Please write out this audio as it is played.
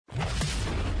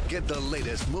Get the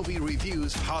latest movie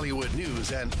reviews, Hollywood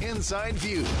news, and inside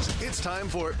views. It's time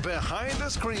for Behind the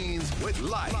Screens with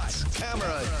Lights,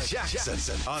 Camera,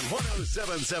 Jackson on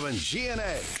 107.7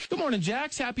 GNA. Good morning,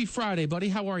 Jax. Happy Friday, buddy.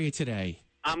 How are you today?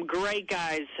 I'm great,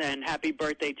 guys, and happy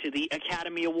birthday to the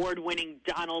Academy Award-winning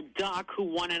Donald Duck, who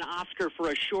won an Oscar for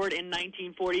a short in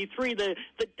 1943. The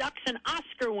Duck's an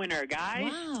Oscar winner,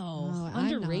 guys. Wow.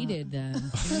 Underrated,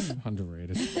 then.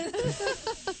 Underrated.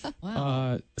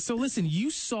 Wow. So listen,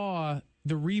 you saw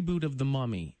the reboot of The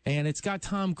Mummy, and it's got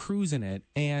Tom Cruise in it.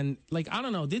 And, I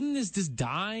don't know, didn't this just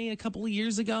die a couple of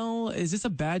years ago? Is this a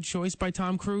bad choice by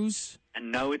Tom Cruise?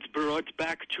 And now it's brought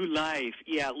back to life.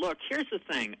 Yeah, look, here's the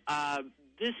thing.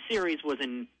 This series was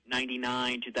in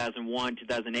 99, 2001,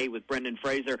 2008 with Brendan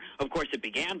Fraser. Of course, it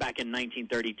began back in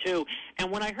 1932. And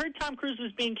when I heard Tom Cruise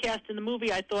was being cast in the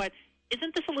movie, I thought,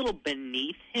 isn't this a little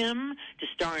beneath him to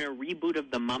star in a reboot of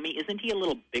The Mummy? Isn't he a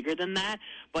little bigger than that?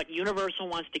 But Universal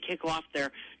wants to kick off their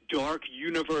Dark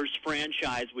Universe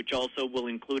franchise, which also will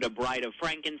include a Bride of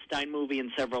Frankenstein movie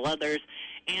and several others.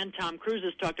 And Tom Cruise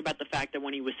has talked about the fact that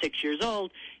when he was 6 years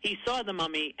old, he saw The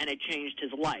Mummy and it changed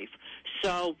his life.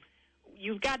 So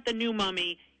you've got the new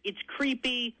Mummy. It's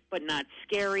creepy, but not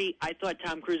scary. I thought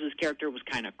Tom Cruise's character was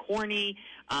kind of corny.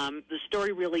 The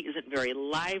story really isn't very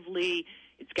lively.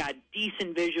 It's got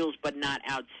decent visuals, but not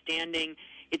outstanding.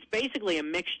 It's basically a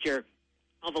mixture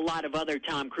of a lot of other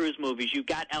Tom Cruise movies. You've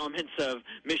got elements of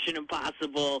Mission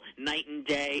Impossible, Night and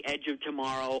Day, Edge of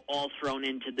Tomorrow, all thrown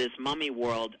into this Mummy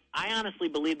world. I honestly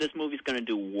believe this movie's going to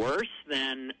do worse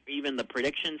than even the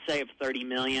predictions say of $30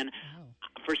 million. Wow.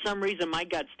 For some reason, my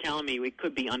gut's telling me it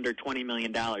could be under $20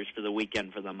 million for the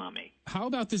weekend for The Mummy. How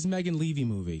about this Megan Leavey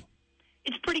movie?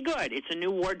 It's pretty good. It's a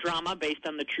new war drama based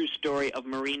on the true story of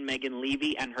Marine Megan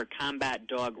Leavey and her combat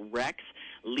dog, Rex.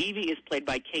 Leavey is played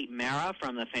by Kate Mara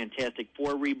from the Fantastic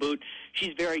Four reboot.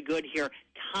 She's very good here.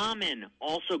 Common,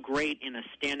 also great in a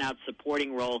standout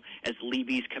supporting role as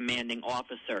Leavey's commanding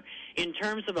officer. In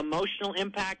terms of emotional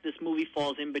impact, this movie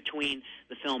falls in between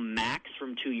the film Max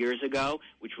from 2 years ago,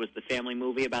 which was the family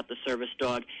movie about the service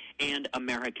dog, and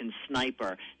American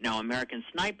Sniper. Now, American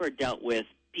Sniper dealt with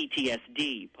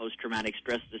PTSD, post-traumatic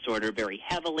stress disorder, very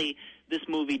heavily. This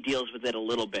movie deals with it a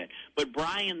little bit. But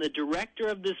Brian, the director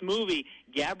of this movie,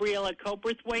 Gabriella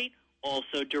Coperthwaite,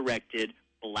 also directed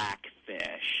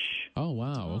Blackfish. Oh,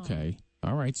 wow. Okay.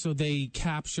 All right. So they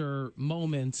capture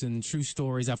moments and true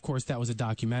stories. Of course, that was a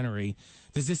documentary.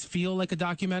 Does this feel like a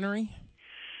documentary?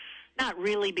 Not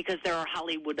really, because there are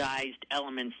Hollywoodized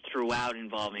elements throughout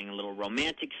involving a little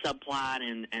romantic subplot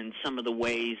and some of the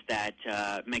ways that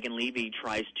Megan Leavey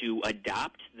tries to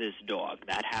adopt this dog.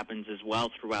 That happens as well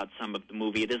throughout some of the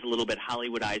movie. It is a little bit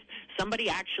Hollywoodized. Somebody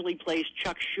actually plays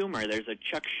Chuck Schumer. There's a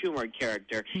Chuck Schumer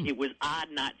character. It was odd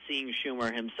not seeing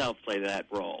Schumer himself play that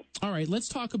role. All right, let's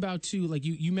talk about, too,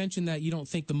 you mentioned that you don't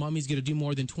think The Mummy's going to do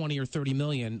more than 20 or 30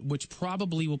 million, which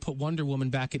probably will put Wonder Woman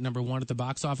back at number one at the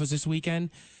box office this weekend.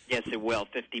 Yes, it will.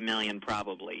 50 million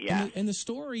probably, yeah. And the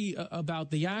story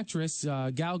about the actress,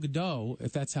 Gal Gadot,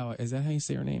 is that how you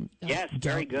say her name? Yes,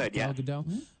 very good, Gal yes. Gadot.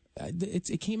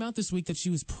 It came out this week that she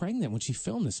was pregnant when she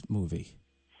filmed this movie.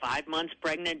 5 months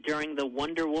pregnant during the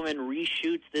Wonder Woman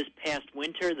reshoots this past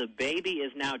winter. The baby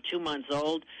is now 2 months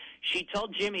old. She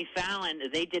told Jimmy Fallon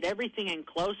they did everything in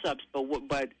close-ups,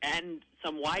 and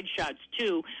some wide shots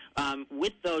too.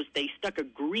 With those, they stuck a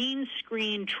green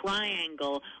screen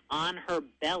triangle on her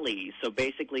belly, so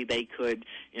basically they could,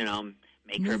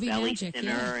 make her belly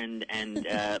thinner and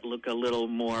look a little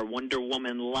more Wonder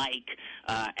Woman-like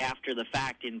after the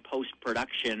fact in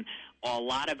post-production. A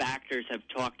lot of actors have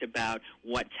talked about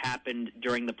what's happened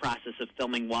during the process of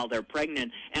filming while they're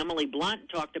pregnant. Emily Blunt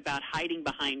talked about hiding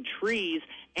behind trees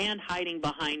and hiding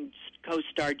behind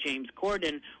co-star James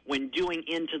Corden when doing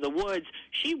Into the Woods.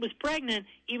 She was pregnant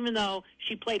even though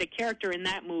she played a character in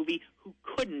that movie who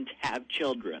couldn't have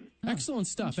children. Excellent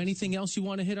stuff. Anything else you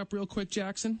want to hit up real quick,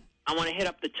 Jackson? I want to hit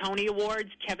up the Tony Awards.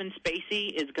 Kevin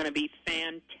Spacey is going to be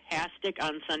fantastic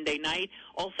on Sunday night.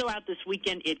 Also out this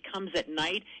weekend, It Comes at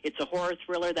Night. It's a horror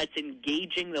thriller that's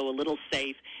engaging, though a little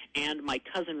safe. And My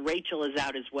Cousin Rachel is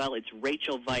out as well. It's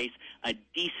Rachel Weisz, a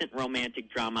decent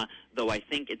romantic drama, though I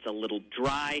think it's a little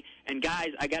dry. And guys,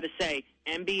 I got to say,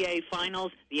 NBA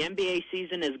Finals, the NBA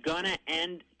season is going to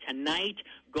end tonight.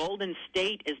 Golden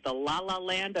State is the la-la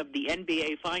land of the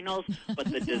NBA Finals, but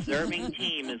the deserving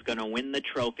team is going to win the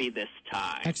trophy this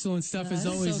time. Excellent stuff as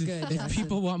always. So good, if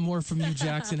people want more from you,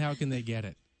 Jackson, how can they get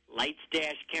it?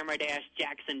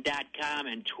 lights-camera-jackson.com,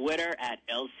 and Twitter at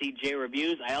LCJ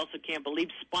Reviews. I also can't believe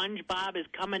SpongeBob is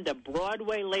coming to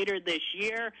Broadway later this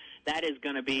year. That is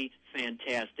going to be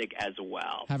fantastic as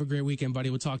well. Have a great weekend, buddy.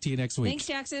 We'll talk to you next week. Thanks,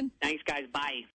 Jackson. Thanks, guys. Bye.